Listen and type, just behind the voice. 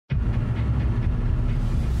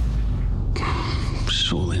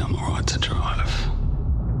Surely I'm alright to drive.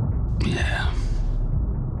 Yeah.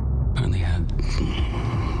 Only had,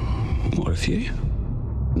 what, a few?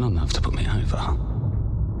 Not enough to put me over.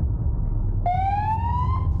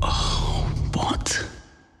 Oh, what?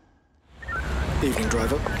 Evening,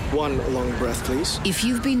 driver. One long breath, please. If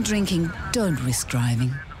you've been drinking, don't risk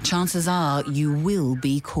driving. Chances are you will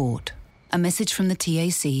be caught. A message from the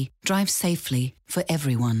TAC. Drive safely for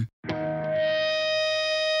everyone.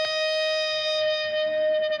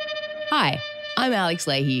 Hi, I'm Alex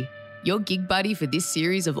Leahy, your gig buddy for this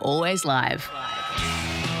series of Always Live.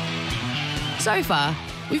 So far,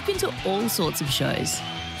 we've been to all sorts of shows.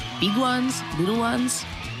 Big ones, little ones,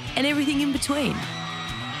 and everything in between.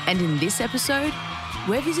 And in this episode,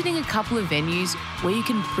 we're visiting a couple of venues where you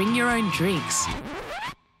can bring your own drinks.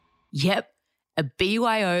 Yep, a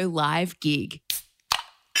BYO live gig.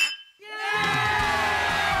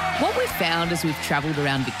 What we've found as we've travelled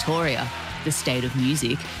around Victoria, the state of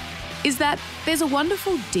music, is that there's a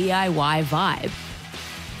wonderful DIY vibe.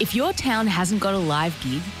 If your town hasn't got a live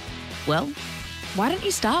gig, well, why don't you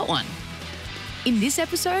start one? In this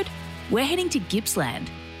episode, we're heading to Gippsland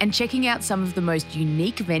and checking out some of the most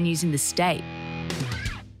unique venues in the state.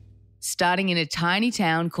 Starting in a tiny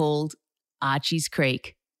town called Archie's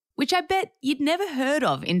Creek, which I bet you'd never heard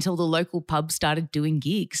of until the local pub started doing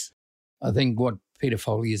gigs. I think what Peter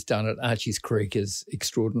Foley has done at Archie's Creek is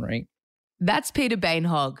extraordinary. That's Peter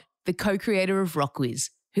Bainhog, the co-creator of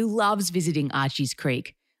Rockwiz, who loves visiting Archie's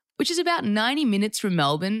Creek, which is about 90 minutes from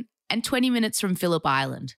Melbourne and 20 minutes from Phillip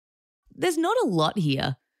Island. There's not a lot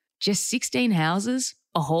here, just 16 houses,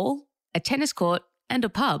 a hall, a tennis court and a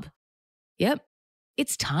pub. Yep,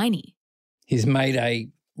 it's tiny. He's made a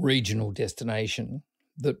regional destination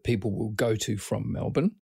that people will go to from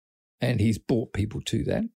Melbourne, and he's brought people to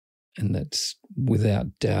that, and that's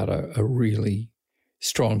without doubt a really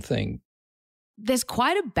strong thing. There's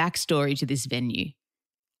quite a backstory to this venue.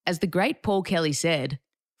 As the great Paul Kelly said,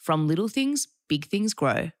 from little things, big things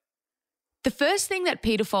grow. The first thing that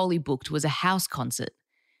Peter Foley booked was a house concert.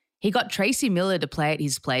 He got Tracy Miller to play at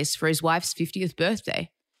his place for his wife's 50th birthday.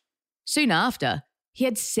 Soon after, he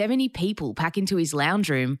had 70 people pack into his lounge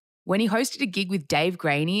room when he hosted a gig with Dave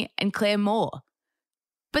Graney and Claire Moore.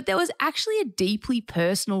 But there was actually a deeply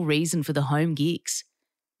personal reason for the home gigs.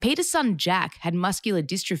 Peter's son Jack had muscular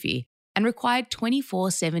dystrophy and required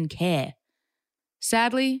 24/7 care.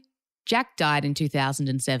 Sadly, Jack died in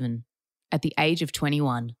 2007 at the age of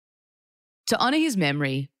 21. To honour his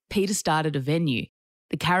memory, Peter started a venue,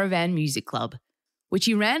 the Caravan Music Club, which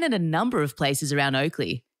he ran at a number of places around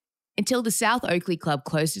Oakley until the South Oakley Club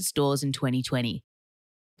closed its doors in 2020.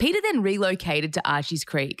 Peter then relocated to Archie's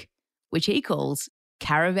Creek, which he calls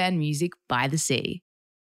Caravan Music by the Sea.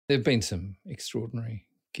 There have been some extraordinary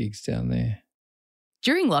gigs down there.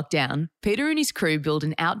 During lockdown, Peter and his crew built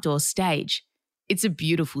an outdoor stage. It's a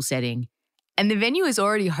beautiful setting, and the venue has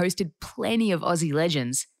already hosted plenty of Aussie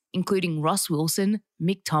legends, including Ross Wilson,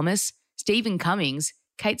 Mick Thomas, Stephen Cummings,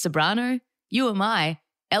 Kate Sobrano, You Am I,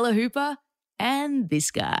 Ella Hooper, and this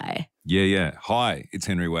guy. Yeah. Hi, it's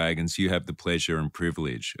Henry Wagons. You have the pleasure and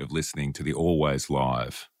privilege of listening to the Always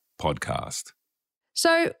Live podcast.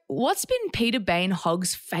 So, what's been Peter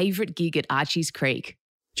Bainhog's favourite gig at Archie's Creek?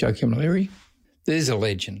 Joe Camilleri. There's a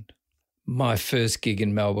legend. My first gig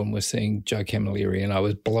in Melbourne was seeing Joe Camilleri, and I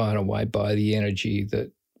was blown away by the energy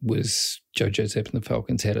that was Joe Joseph and the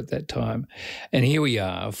Falcons had at that time. And here we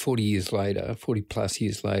are 40 plus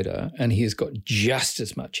years later, and he has got just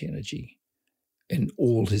as much energy in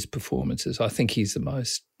all his performances. I think he's the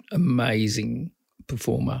most amazing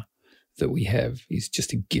performer that we have. He's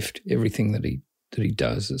just a gift. Everything that he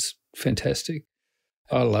does is fantastic.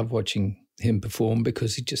 I love watching him perform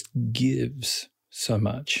because he just gives so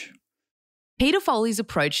much. Peter Foley's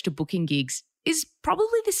approach to booking gigs is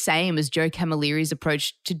probably the same as Joe Camilleri's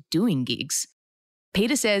approach to doing gigs.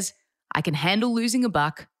 Peter says, I can handle losing a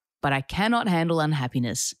buck, but I cannot handle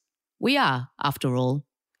unhappiness. We are, after all,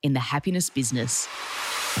 in the happiness business.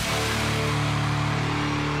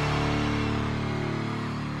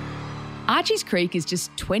 Archie's Creek is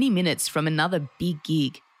just 20 minutes from another big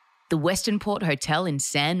gig, the Western Port Hotel in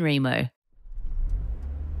San Remo.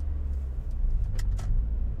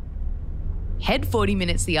 Head 40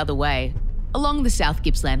 minutes the other way, along the South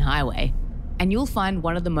Gippsland Highway, and you'll find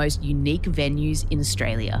one of the most unique venues in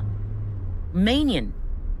Australia. Meanian.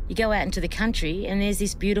 You go out into the country and there's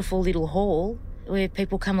this beautiful little hall where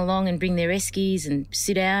people come along and bring their eskies and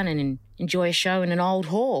sit down and enjoy a show in an old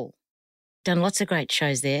hall. Done lots of great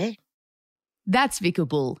shows there. That's Vicar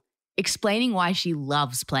Bull, explaining why she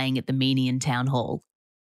loves playing at the Meanian Town Hall.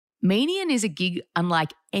 Meanian is a gig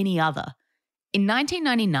unlike any other. In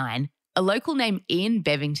 1999, a local named Ian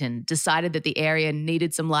Bevington decided that the area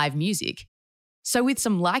needed some live music. So with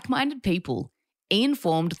some like-minded people, Ian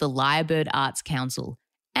formed the Lyrebird Arts Council,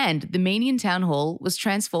 and the Meenian Town Hall was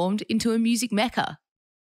transformed into a music mecca.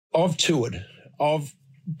 I've toured. I've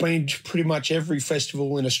been to pretty much every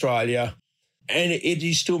festival in Australia, and it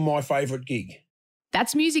is still my favourite gig.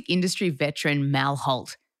 That's music industry veteran Mal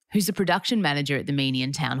Holt, who's the production manager at the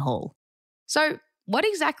Meenian Town Hall. So what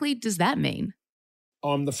exactly does that mean?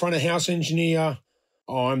 I'm the front of house engineer,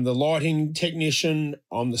 I'm the lighting technician,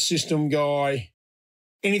 I'm the system guy.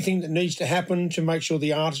 Anything that needs to happen to make sure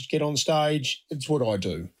the artists get on stage, it's what I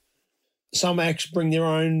do. Some acts bring their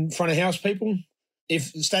own front of house people.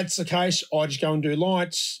 If that's the case, I just go and do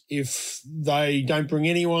lights. If they don't bring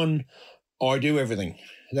anyone, I do everything.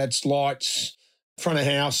 That's lights, front of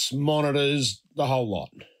house, monitors, the whole lot.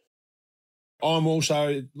 I'm also,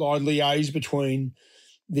 I liaise between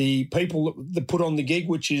the people that put on the gig,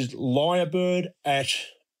 which is Lyrebird at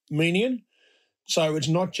Meenian. So it's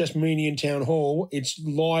not just Meenian Town Hall, it's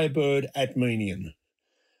Lyrebird at Meenian,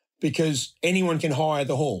 because anyone can hire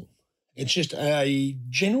the hall. It's just a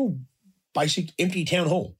general, basic, empty town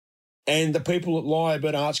hall. And the people at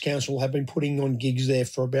Lyrebird Arts Council have been putting on gigs there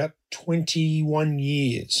for about 21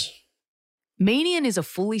 years. Meenian is a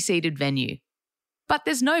fully seated venue, but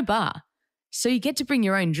there's no bar, so you get to bring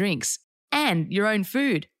your own drinks and your own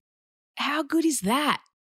food. How good is that?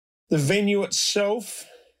 The venue itself,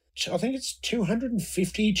 I think it's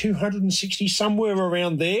 250, 260, somewhere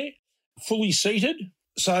around there, fully seated.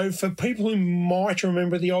 So for people who might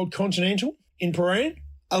remember the old Continental in Paran,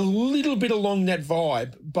 a little bit along that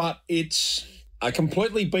vibe, but it's a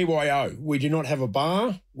completely BYO. We do not have a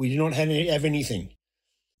bar. We do not have anything.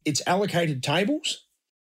 It's allocated tables.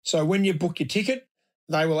 So when you book your ticket,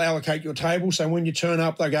 they will allocate your table. So when you turn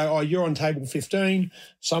up, they go, oh, you're on table 15.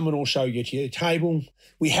 Someone will show you to your table.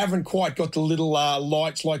 We haven't quite got the little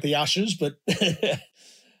lights like the ushers, but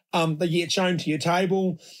they get shown to your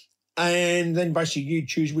table. And then basically you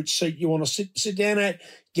choose which seat you want to sit down at,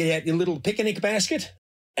 get out your little picnic basket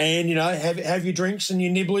and, you know, have your drinks and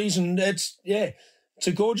your nibblies. And it's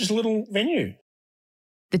a gorgeous little venue.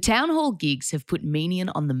 The town hall gigs have put Meenian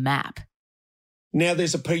on the map. Now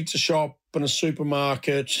there's a pizza shop and a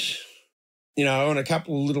supermarket, you know, and a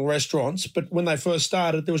couple of little restaurants. But when they first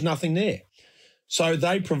started, there was nothing there. So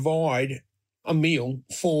they provide a meal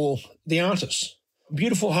for the artists, a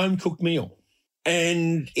beautiful home-cooked meal.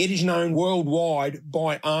 And it is known worldwide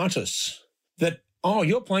by artists that, oh,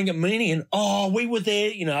 you're playing at Meenian. Oh, we were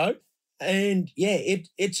there, you know. And, yeah,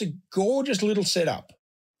 it's a gorgeous little setup.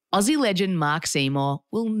 Aussie legend Mark Seymour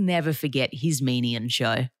will never forget his Meenian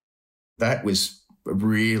show. That was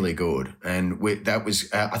really good. And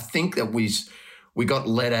I think that we got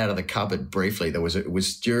let out of the cupboard briefly. It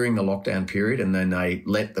was during the lockdown period, and then they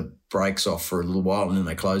let the brakes off for a little while, and then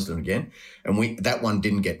they closed them again. And that one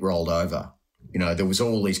didn't get rolled over. You know, there was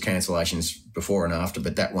all these cancellations before and after,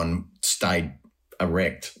 but that one stayed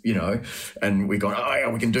erect, you know, and we got, oh,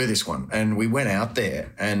 yeah, we can do this one. And we went out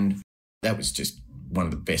there, and that was just one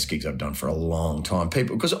of the best gigs I've done for a long time.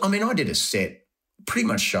 Because, I mean, I did a set, pretty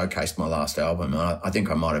much showcased my last album. I think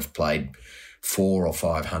I might have played 4 or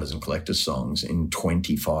 5 Hunters and Collectors songs in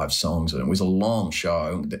 25 songs. And it was a long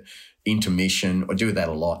show, the intermission. I do that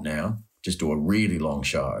a lot now, just do a really long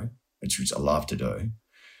show, which I love to do.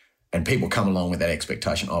 And people come along with that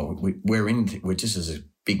expectation, oh, we're just as a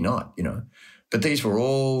big night, you know. But these were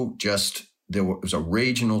all just, it was a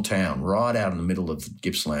regional town right out in the middle of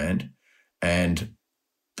Gippsland, and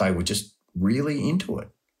they were just really into it.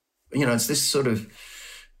 You know, it's this sort of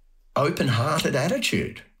open-hearted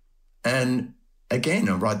attitude. And again,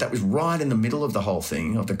 right, that was right in the middle of the whole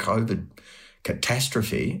thing, of the COVID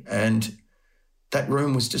catastrophe, and that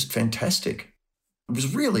room was just fantastic. It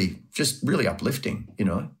was really, just really uplifting, you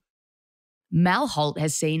know. Mal Holt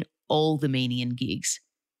has seen all the Meenian gigs,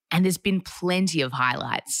 and there's been plenty of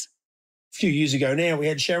highlights. A few years ago now, we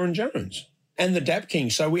had Sharon Jones and the Dap King,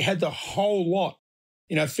 so we had the whole lot.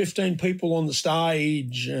 You know, 15 people on the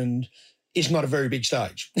stage, and it's not a very big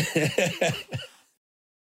stage.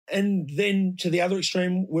 And then to the other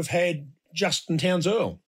extreme, we've had Justin Townes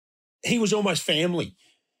Earl. He was almost family.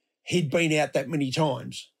 He'd been out that many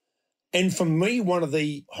times. And for me, one of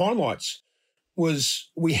the highlights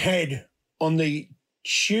was we had on the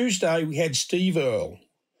Tuesday, we had Steve Earle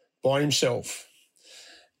by himself.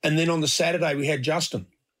 And then on the Saturday, we had Justin.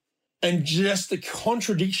 And just the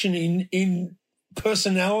contradiction in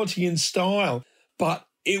personality and style. But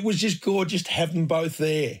it was just gorgeous to have them both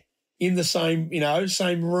there in the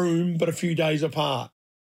same room, but a few days apart.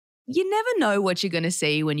 You never know what you're going to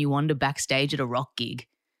see when you wander backstage at a rock gig.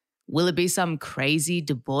 Will it be some crazy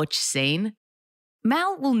debauch scene?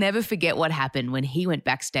 Mal will never forget what happened when he went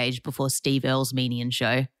backstage before Steve Earle's Menian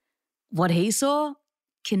show. What he saw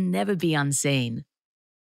can never be unseen.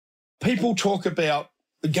 People talk about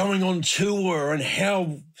going on tour and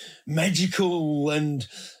how magical and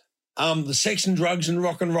the sex and drugs and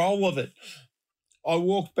rock and roll of it. I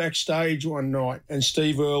walked backstage one night and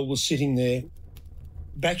Steve Earle was sitting there.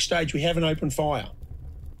 Backstage, we have an open fire.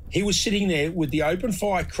 He was sitting there with the open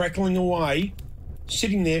fire crackling away,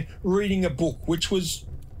 sitting there reading a book, which was,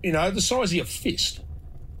 the size of your fist.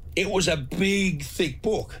 It was a big, thick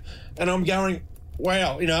book. And I'm going,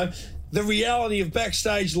 wow, the reality of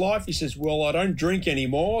backstage life. He says, well, I don't drink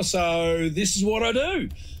anymore, so this is what I do.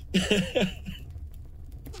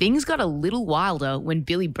 Things got a little wilder when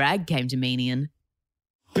Billy Bragg came to Menian.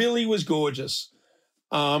 Billy was gorgeous.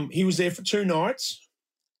 He was there for 2 nights,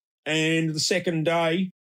 and the second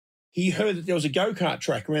day, he heard that there was a go-kart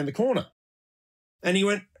track around the corner. And he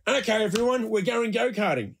went, okay, everyone, we're going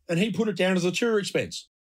go-karting. And he put it down as a tour expense.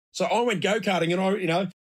 So I went go-karting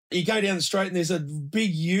and you go down the straight and there's a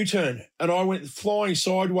big U-turn and I went flying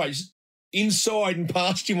sideways inside and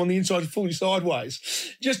past him on the inside fully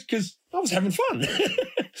sideways just because I was having fun.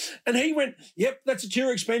 And he went, yep, that's a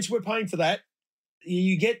tour expense. We're paying for that.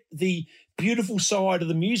 You get the beautiful side of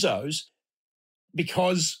the musos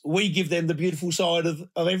because we give them the beautiful side of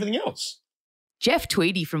everything else. Jeff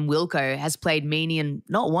Tweedy from Wilco has played Menian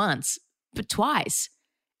not once, but twice.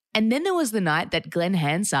 And then there was the night that Glenn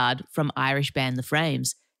Hansard from Irish band The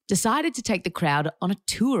Frames decided to take the crowd on a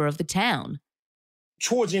tour of the town.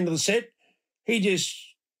 Towards the end of the set, he just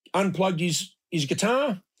unplugged his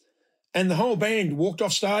guitar and the whole band walked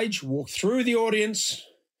off stage, walked through the audience,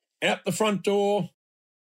 out the front door,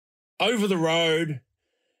 over the road,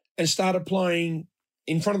 and started playing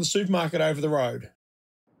in front of the supermarket over the road.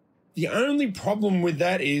 The only problem with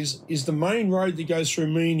that is the main road that goes through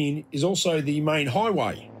Menian is also the main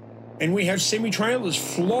highway. And we have semi-trailers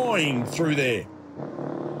flying through there.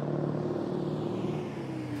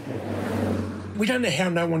 We don't know how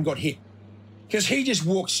no one got hit because he just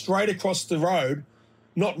walked straight across the road,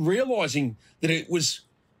 not realising that it was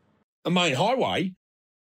a main highway,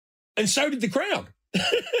 and so did the crowd.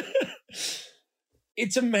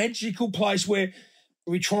 It's a magical place where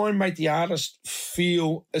we try and make the artist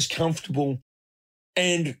feel as comfortable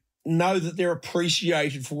and know that they're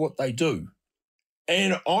appreciated for what they do.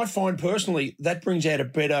 And I find personally that brings out a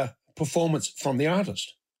better performance from the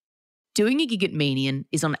artist. Doing a gig at Menian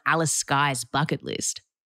is on Alice Skye's bucket list.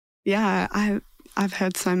 Yeah, I've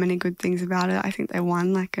heard so many good things about it. I think they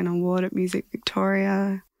won an award at Music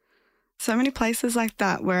Victoria. So many places like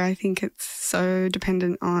that where I think it's so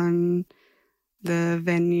dependent on the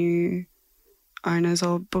venue owners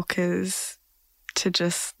or bookers to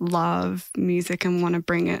just love music and want to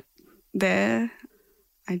bring it there.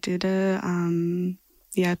 I did a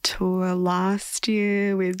tour last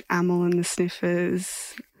year with Amel and the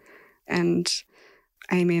Sniffers, and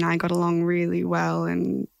Amy and I got along really well,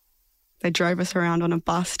 and they drove us around on a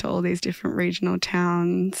bus to all these different regional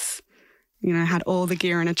towns, had all the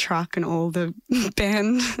gear in a truck and all the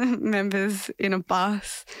band members in a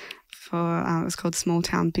bus for, it was called Small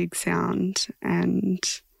Town Big Sound, and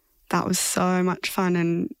that was so much fun.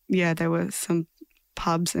 And yeah, there were some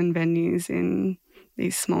pubs and venues in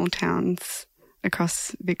these small towns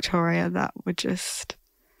across Victoria that were just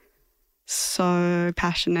so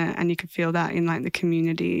passionate, and you could feel that in the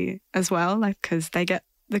community as well, because they get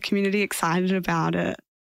the community excited about it.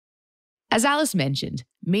 As Alice mentioned,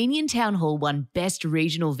 Menian Town Hall won Best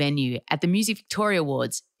Regional Venue at the Music Victoria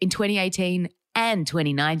Awards in 2018 and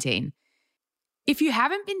 2019. If you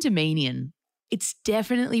haven't been to Menian, it's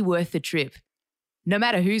definitely worth the trip. No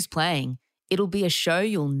matter who's playing, it'll be a show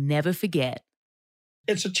you'll never forget.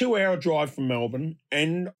 It's a 2-hour drive from Melbourne,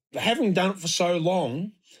 and having done it for so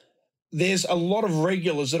long, there's a lot of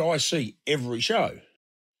regulars that I see every show.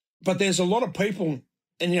 But there's a lot of people,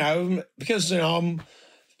 and, because I'm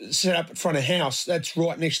set up at front of house, that's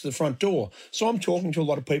right next to the front door. So I'm talking to a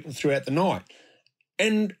lot of people throughout the night.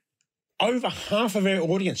 And over half of our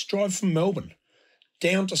audience drive from Melbourne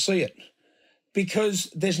down to see it because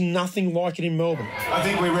there's nothing like it in Melbourne. I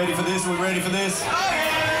think we're ready for this. We're ready for this.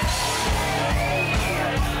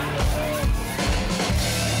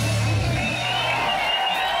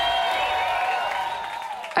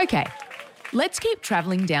 Okay, let's keep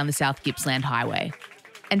travelling down the South Gippsland Highway.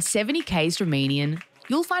 And 70 k's from Menian,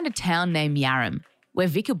 you'll find a town named Yarram, where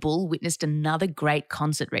Vicar Bull witnessed another great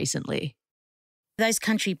concert recently. Those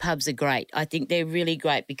country pubs are great. I think they're really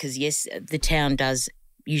great because, yes, the town does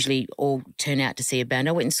usually all turn out to see a band.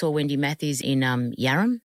 I went and saw Wendy Matthews in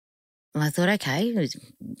Yarram. And I thought, okay, there's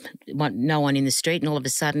no one in the street, and all of a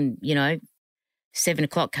sudden, 7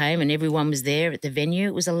 o'clock came and everyone was there at the venue.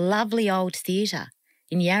 It was a lovely old theatre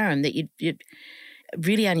in Yarram that you'd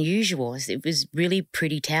really unusual. It was really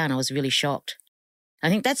pretty town. I was really shocked. I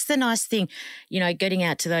think that's the nice thing, getting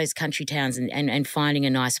out to those country towns and finding a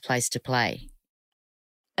nice place to play.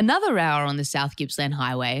 Another hour on the South Gippsland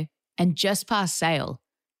Highway and just past Sale,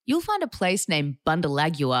 you'll find a place named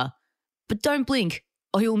Bundalagua, but don't blink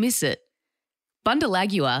or you'll miss it.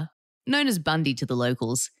 Bundalagua, known as Bundy to the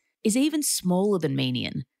locals, is even smaller than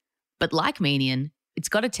Meenian. But like Meenian, it's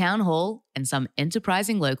got a town hall and some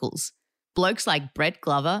enterprising locals, blokes like Brett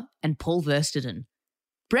Glover and Paul Versteden.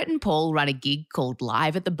 Brett and Paul run a gig called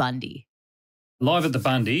Live at the Bundy. Live at the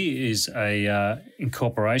Bundy is a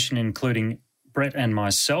incorporation including Brett and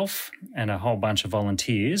myself and a whole bunch of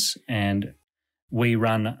volunteers, and we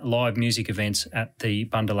run live music events at the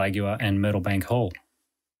Bundalagua and Myrtlebank Hall.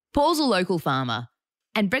 Paul's a local farmer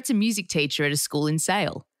and Brett's a music teacher at a school in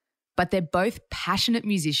Sale, but they're both passionate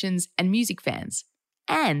musicians and music fans,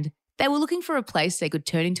 and they were looking for a place they could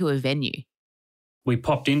turn into a venue. We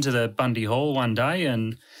popped into the Bundy Hall one day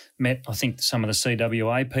and met, I think some of the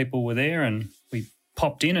CWA people were there, and we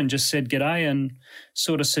popped in and just said g'day and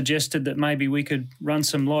sort of suggested that maybe we could run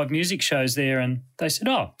some live music shows there, and they said,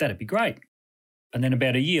 oh, that'd be great. And then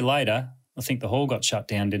about a year later, I think the hall got shut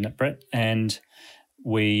down, didn't it, Brett? And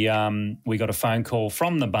we got a phone call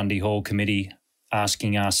from the Bundy Hall committee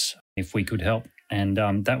asking us if we could help, and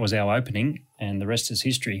that was our opening, and the rest is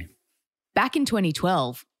history. Back in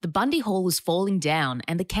 2012, the Bundy Hall was falling down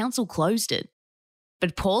and the council closed it.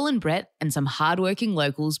 But Paul and Brett and some hardworking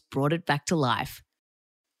locals brought it back to life.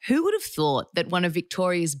 Who would have thought that one of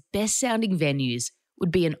Victoria's best-sounding venues would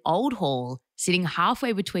be an old hall sitting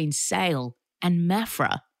halfway between Sale and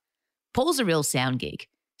Maffra? Paul's a real sound geek,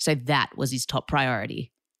 so that was his top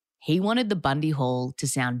priority. He wanted the Bundy Hall to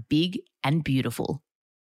sound big and beautiful.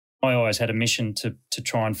 I always had a mission to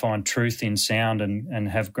try and find truth in sound and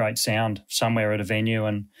have great sound somewhere at a venue,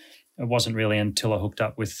 and it wasn't really until I hooked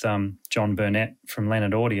up with John Burnett from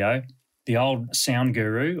Leonard Audio, the old sound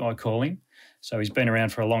guru, I call him. So he's been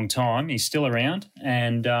around for a long time. He's still around,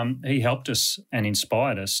 and he helped us and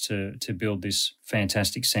inspired us to build this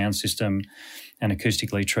fantastic sound system and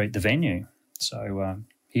acoustically treat the venue. So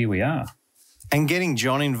here we are. And getting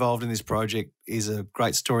John involved in this project is a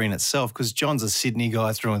great story in itself, because John's a Sydney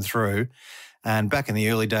guy through and through. And back in the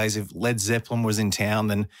early days, if Led Zeppelin was in town,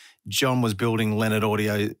 then John was building Leonard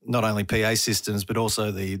Audio, not only PA systems, but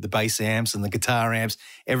also the bass amps and the guitar amps,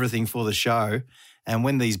 everything for the show. And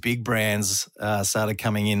when these big brands started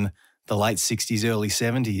coming in the late 60s, early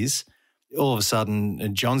 70s, all of a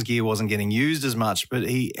sudden John's gear wasn't getting used as much, but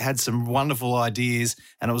he had some wonderful ideas,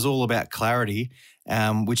 and it was all about clarity,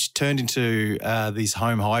 which turned into these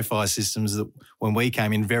home hi-fi systems that when we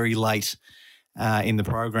came in very late in the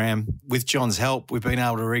program, with John's help, we've been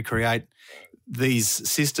able to recreate these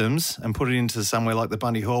systems and put it into somewhere like the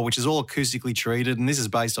Bundy Hall, which is all acoustically treated. And this is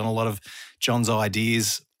based on a lot of John's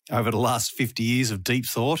ideas over the last 50 years of deep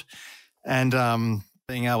thought. And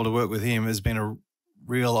being able to work with him has been a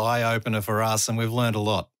real eye-opener for us, and we've learned a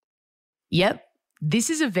lot. Yep, this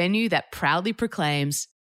is a venue that proudly proclaims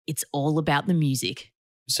it's all about the music.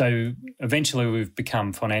 So eventually we've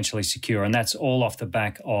become financially secure, and that's all off the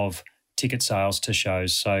back of ticket sales to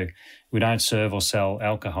shows. So we don't serve or sell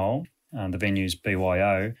alcohol. The venue's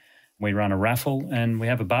BYO. We run a raffle and we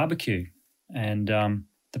have a barbecue. And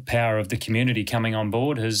the power of the community coming on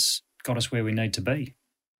board has got us where we need to be.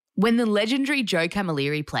 When the legendary Joe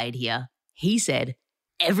Camilleri played here, he said,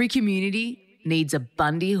 every community needs a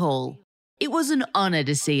Bundy Hall. It was an honour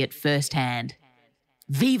to see it firsthand.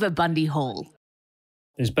 Viva Bundy Hall.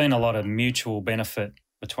 There's been a lot of mutual benefit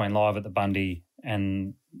between Live at the Bundy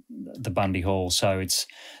and the Bundy Hall. So it's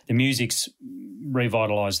the music's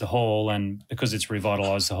revitalised the hall, and because it's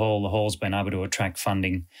revitalised the hall's been able to attract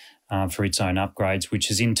funding for its own upgrades, which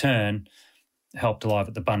has in turn helped Live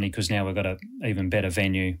at the Bundy, because now we've got an even better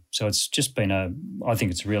venue. So it's just been I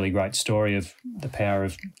think it's a really great story of the power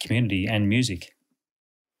of community and music.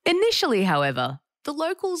 Initially, however, the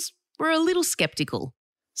locals were a little sceptical.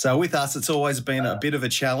 So with us, it's always been a bit of a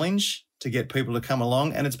challenge to get people to come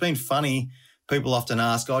along, and it's been funny. People often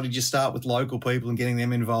ask, did you start with local people and getting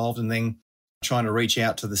them involved and then trying to reach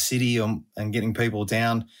out to the city and getting people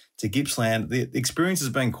down to Gippsland? The experience has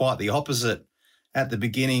been quite the opposite at the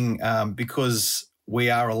beginning, because we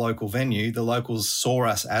are a local venue. The locals saw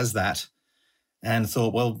us as that and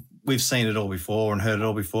thought, well, we've seen it all before and heard it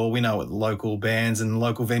all before. We know what local bands and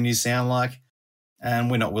local venues sound like,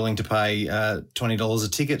 and we're not willing to pay $20 a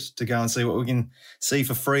ticket to go and see what we can see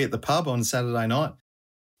for free at the pub on Saturday night.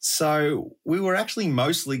 So we were actually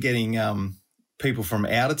mostly getting people from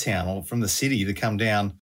out of town or from the city to come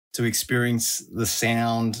down to experience the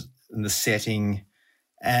sound and the setting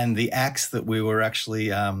and the acts that we were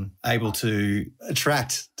actually able to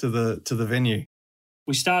attract to the venue.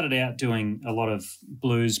 We started out doing a lot of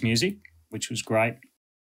blues music, which was great.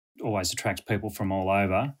 Always attracts people from all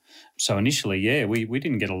over. So initially, we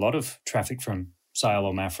didn't get a lot of traffic from Sale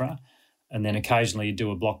or Maffra. And then occasionally you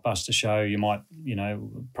do a blockbuster show. You might,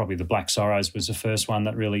 probably the Black Sorrows was the first one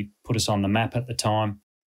that really put us on the map at the time.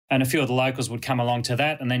 And a few of the locals would come along to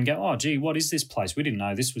that and then go, oh, gee, what is this place? We didn't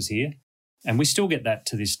know this was here. And we still get that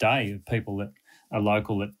to this day of people that are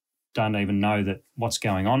local that don't even know that what's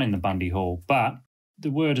going on in the Bundy Hall. But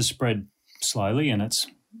the word has spread slowly and it's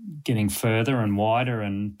getting further and wider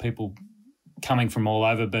and people coming from all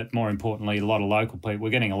over, but more importantly, a lot of local people.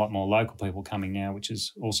 We're getting a lot more local people coming now, which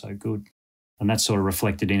is also good. And that's sort of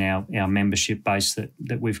reflected in our membership base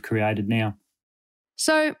that we've created now.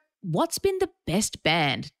 So what's been the best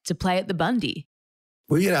band to play at the Bundy?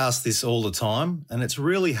 We get asked this all the time, and it's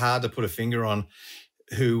really hard to put a finger on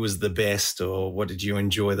who was the best or what did you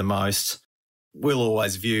enjoy the most. We'll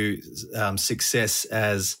always view success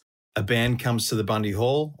as a band comes to the Bundy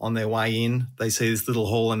Hall on their way in. They see this little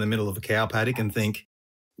hall in the middle of a cow paddock and think,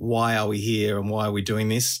 why are we here and why are we doing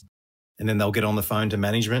this? And then they'll get on the phone to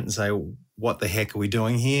management and say, what the heck are we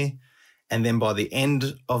doing here? And then by the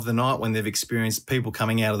end of the night, when they've experienced people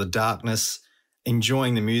coming out of the darkness,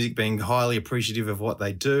 enjoying the music, being highly appreciative of what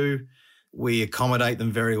they do, we accommodate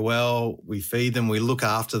them very well, we feed them, we look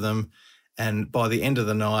after them. And by the end of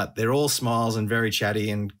the night, they're all smiles and very chatty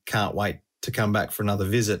and can't wait to come back for another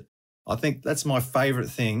visit. I think that's my favourite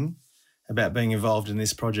thing about being involved in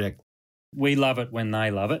this project. We love it when they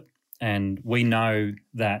love it. And we know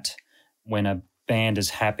that when a band is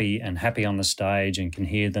happy on the stage and can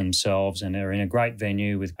hear themselves and are in a great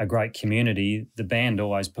venue with a great community, the band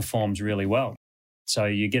always performs really well. So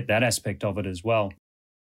you get that aspect of it as well.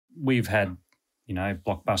 We've had,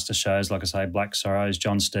 blockbuster shows, like I say, Black Sorrows,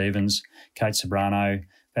 John Stevens, Kate Sobrano,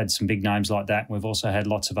 had some big names like that. We've also had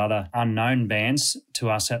lots of other unknown bands to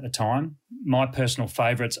us at the time. My personal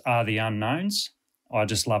favourites are the unknowns. I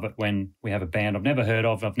just love it when we have a band I've never heard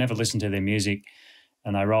of, I've never listened to their music,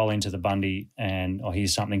 and they roll into the Bundy and I hear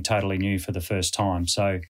something totally new for the first time.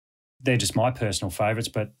 So they're just my personal favourites,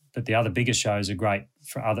 but the other bigger shows are great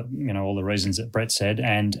for other, all the reasons that Brett said,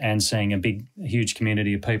 and seeing a huge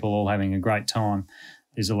community of people all having a great time.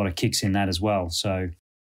 There's a lot of kicks in that as well. So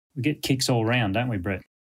we get kicks all around, don't we, Brett?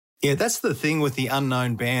 Yeah, that's the thing with the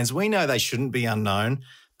unknown bands. We know they shouldn't be unknown,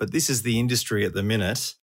 but this is the industry at the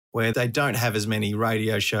minute where they don't have as many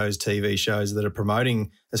radio shows, TV shows that are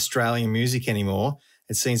promoting Australian music anymore.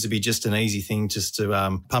 It seems to be just an easy thing just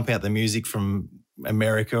to pump out the music from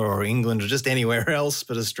America or England or just anywhere else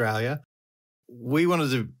but Australia. We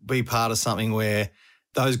wanted to be part of something where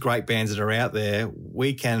those great bands that are out there,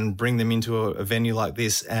 we can bring them into a venue like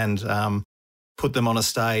this and put them on a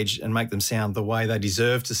stage and make them sound the way they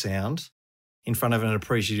deserve to sound in front of an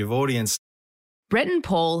appreciative audience. Brett and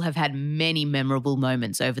Paul have had many memorable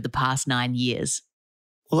moments over the past 9 years.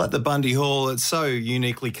 Well, at the Bundy Hall, it's so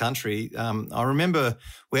uniquely country. I remember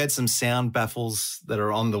we had some sound baffles that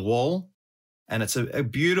are on the wall, and it's a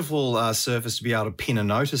beautiful surface to be able to pin a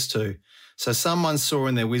notice to. So someone saw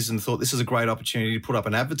in their wisdom, thought this is a great opportunity to put up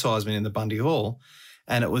an advertisement in the Bundy Hall,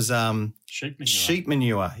 and it was sheep manure. Sheep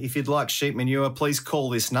manure. If you'd like sheep manure, please call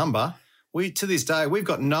this number. To this day, we've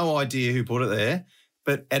got no idea who put it there,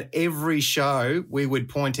 but at every show, we would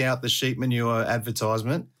point out the sheep manure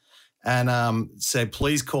advertisement and say,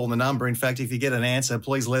 please call the number. In fact, if you get an answer,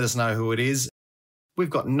 please let us know who it is. We've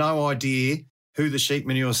got no idea who the sheep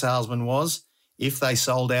manure salesman was, if they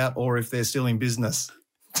sold out or if they're still in business.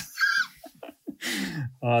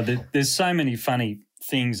 There's so many funny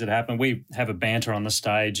things that happen. We have a banter on the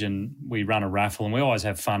stage and we run a raffle and we always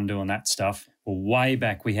have fun doing that stuff. Well, way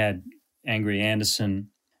back we had Angry Anderson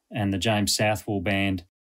and the James Southwell band,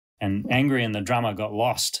 and Angry and the drummer got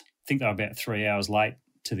lost. I think they were about 3 hours late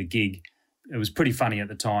to the gig. It was pretty funny at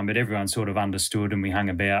the time, but everyone sort of understood and we hung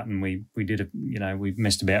about and we did we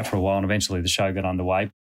messed about for a while and eventually the show got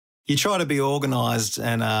underway. You try to be organised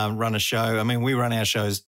and run a show. I mean, we run our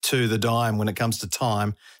shows to the dime when it comes to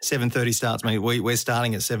time. 7:30 starts. We're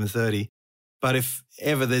starting at 7:30. But if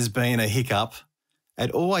ever there's been a hiccup,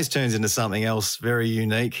 it always turns into something else very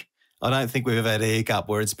unique. I don't think we've ever had a hiccup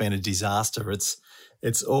where it's been a disaster.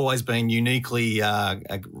 It's always been uniquely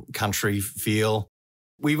a country feel.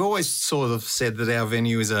 We've always sort of said that our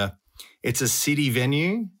venue is it's a city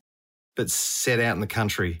venue, but set out in the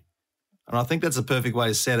country. And I think that's a perfect way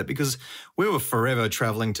to set it because we were forever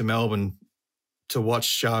travelling to Melbourne to watch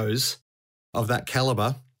shows of that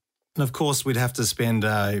calibre. And of course, we'd have to spend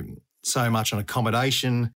so much on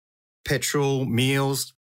accommodation, petrol,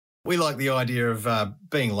 meals. We like the idea of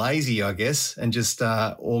being lazy, I guess, and just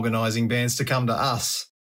organising bands to come to us.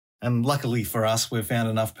 And luckily for us, we've found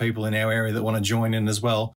enough people in our area that want to join in as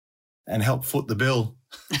well and help foot the bill.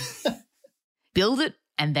 Build it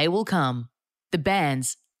and they will come. The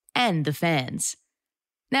bands and the fans.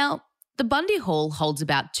 Now, the Bundy Hall holds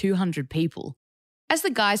about 200 people. As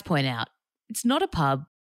the guys point out, it's not a pub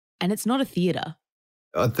and it's not a theatre.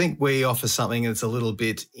 I think we offer something that's a little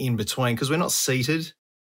bit in between because we're not seated.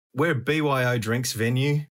 We're a BYO drinks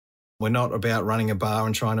venue. We're not about running a bar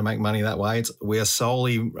and trying to make money that way. We are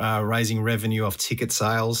solely raising revenue off ticket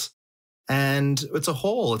sales. And it's a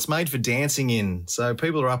hall. It's made for dancing in. So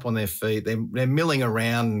people are up on their feet. They're milling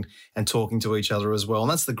around and talking to each other as well. And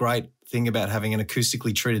that's the great thing about having an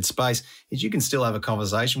acoustically treated space is you can still have a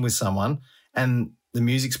conversation with someone and the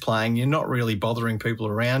music's playing. You're not really bothering people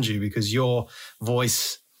around you because your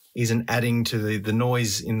voice isn't adding to the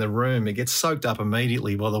noise in the room. It gets soaked up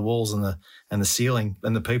immediately by the walls and the ceiling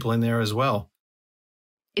and the people in there as well.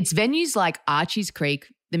 It's venues like Archie's Creek,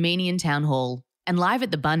 the Meenian Town Hall, and Live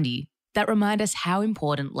at the Bundy that remind us how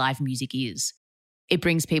important live music is. It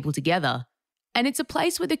brings people together, and it's a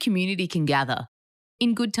place where the community can gather,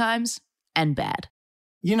 in good times and bad.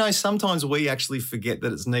 You know, sometimes we actually forget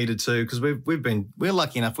that it's needed too because we're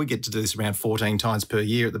lucky enough we get to do this around 14 times per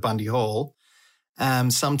year at the Bundy Hall.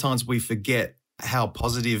 Sometimes we forget how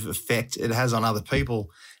positive effect it has on other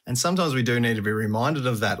people, and sometimes we do need to be reminded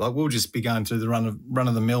of that. Like we'll just be going through the run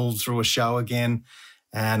of the mill through a show again.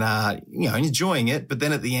 And, enjoying it. But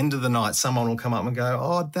then at the end of the night, someone will come up and go,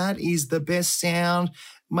 oh, that is the best sound,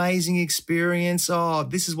 amazing experience. Oh,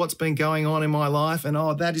 this is what's been going on in my life. And,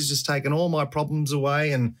 oh, that has just taken all my problems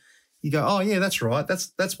away. And you go, oh, yeah, that's right.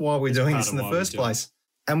 That's why we're doing this in the first place.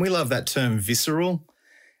 And we love that term visceral.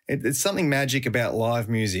 It's something magic about live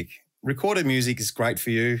music. Recorded music is great for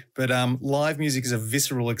you, but live music is a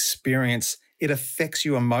visceral experience. It affects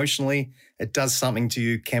you emotionally. It does something to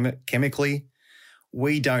you chemically.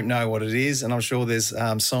 We don't know what it is, and I'm sure there's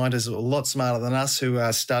scientists a lot smarter than us who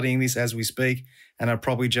are studying this as we speak and are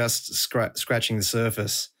probably just scratching the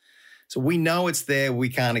surface. So we know it's there. We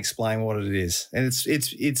can't explain what it is. And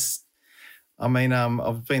it's. I mean,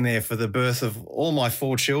 I've been there for the birth of all my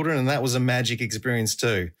 4 children, and that was a magic experience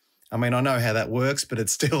too. I mean, I know how that works, but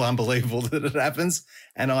it's still unbelievable that it happens.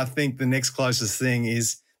 And I think the next closest thing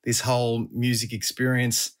is this whole music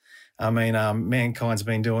experience. I mean, mankind's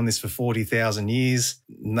been doing this for 40,000 years,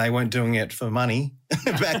 and they weren't doing it for money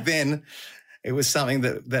back then. It was something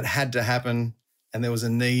that had to happen, and there was a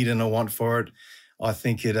need and a want for it. I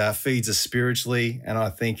think it feeds us spiritually, and I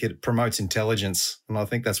think it promotes intelligence, and I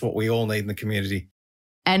think that's what we all need in the community.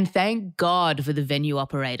 And thank God for the venue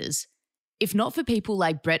operators. If not for people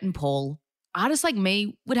like Brett and Paul, artists like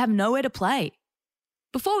me would have nowhere to play.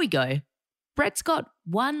 Before we go, Brett's got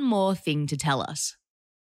one more thing to tell us.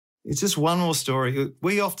 It's just one more story.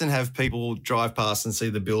 We often have people drive past and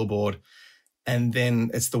see the billboard, and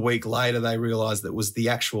then it's the week later they realise that it was the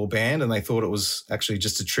actual band and they thought it was actually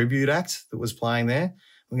just a tribute act that was playing there.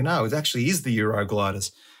 We go, no, it actually is the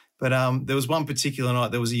Eurogliders. But there was one particular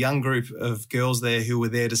night, there was a young group of girls there who were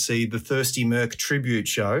there to see the Thirsty Merc tribute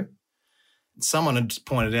show. Someone had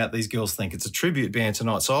pointed out these girls think it's a tribute band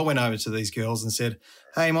tonight. So I went over to these girls and said,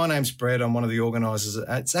 hey, my name's Brett. I'm one of the organisers.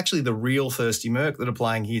 It's actually the real Thirsty Merc that are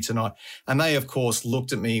playing here tonight. And they, of course,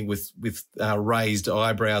 looked at me with raised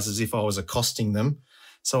eyebrows as if I was accosting them.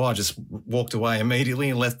 So I just walked away immediately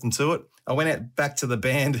and left them to it. I went out back to the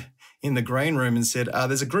band in the green room and said,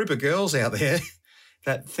 there's a group of girls out there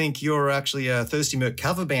that think you're actually a Thirsty Merc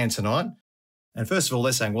cover band tonight. And first of all,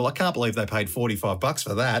 they're saying, well, I can't believe they paid $45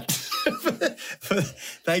 for that.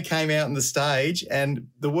 They came out on the stage and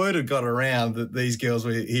the word had got around that these girls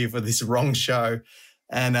were here for this wrong show.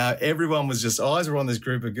 And everyone was just, eyes were on this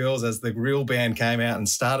group of girls as the real band came out and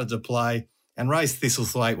started to play. And Ray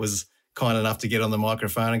Thistlethwaite was kind enough to get on the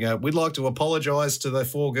microphone and go, we'd like to apologise to the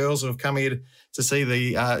 4 girls who have come here to see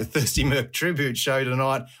the Thirsty Merc tribute show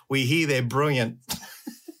tonight. We hear they're brilliant.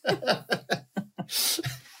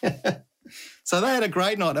 So they had a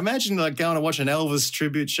great night. Imagine like going to watch an Elvis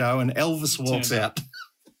tribute show and Elvis walks out.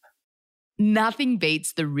 Nothing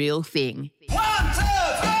beats the real thing. 1, 2, 3,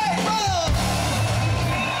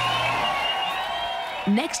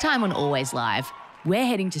 4! Next time on Always Live, we're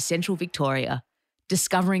heading to Central Victoria,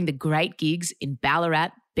 discovering the great gigs in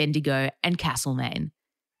Ballarat, Bendigo and Castlemaine.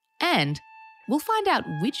 And we'll find out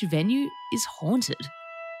which venue is haunted.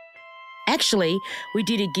 Actually, we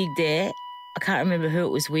did a gig there. I can't remember who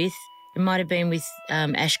it was with. It might have been with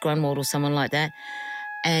Ash Grunwald or someone like that.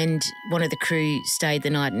 And one of the crew stayed the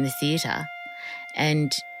night in the theatre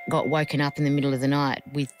and got woken up in the middle of the night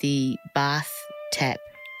with the bath tap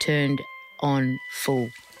turned on full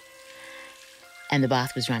and the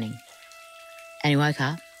bath was running. And he woke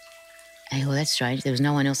up and he thought, that's strange. There was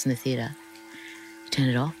no one else in the theatre. He turned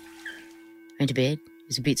it off, went to bed,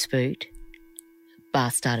 was a bit spooked.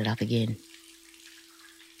 Bath started up again.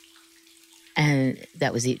 And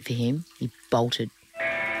that was it for him. He bolted.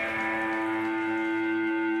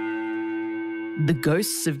 The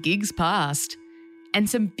ghosts of gigs past and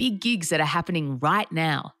some big gigs that are happening right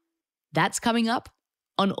now. That's coming up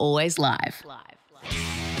on Always Live.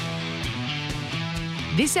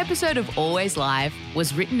 This episode of Always Live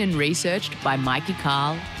was written and researched by Mikey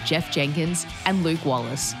Carl, Jeff Jenkins and Luke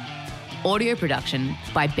Wallace. Audio production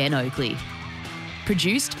by Ben Oakley.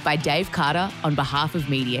 Produced by Dave Carter on behalf of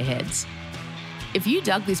Media Heads. If you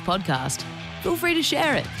dug this podcast, feel free to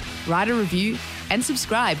share it, write a review and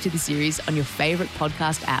subscribe to the series on your favourite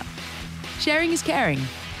podcast app. Sharing is caring.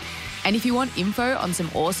 And if you want info on some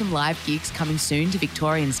awesome live gigs coming soon to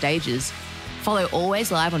Victorian stages, follow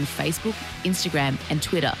Always Live on Facebook, Instagram and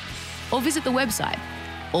Twitter, or visit the website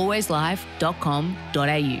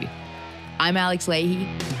alwayslive.com.au. I'm Alex Leahy.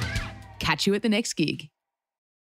 Catch you at the next gig.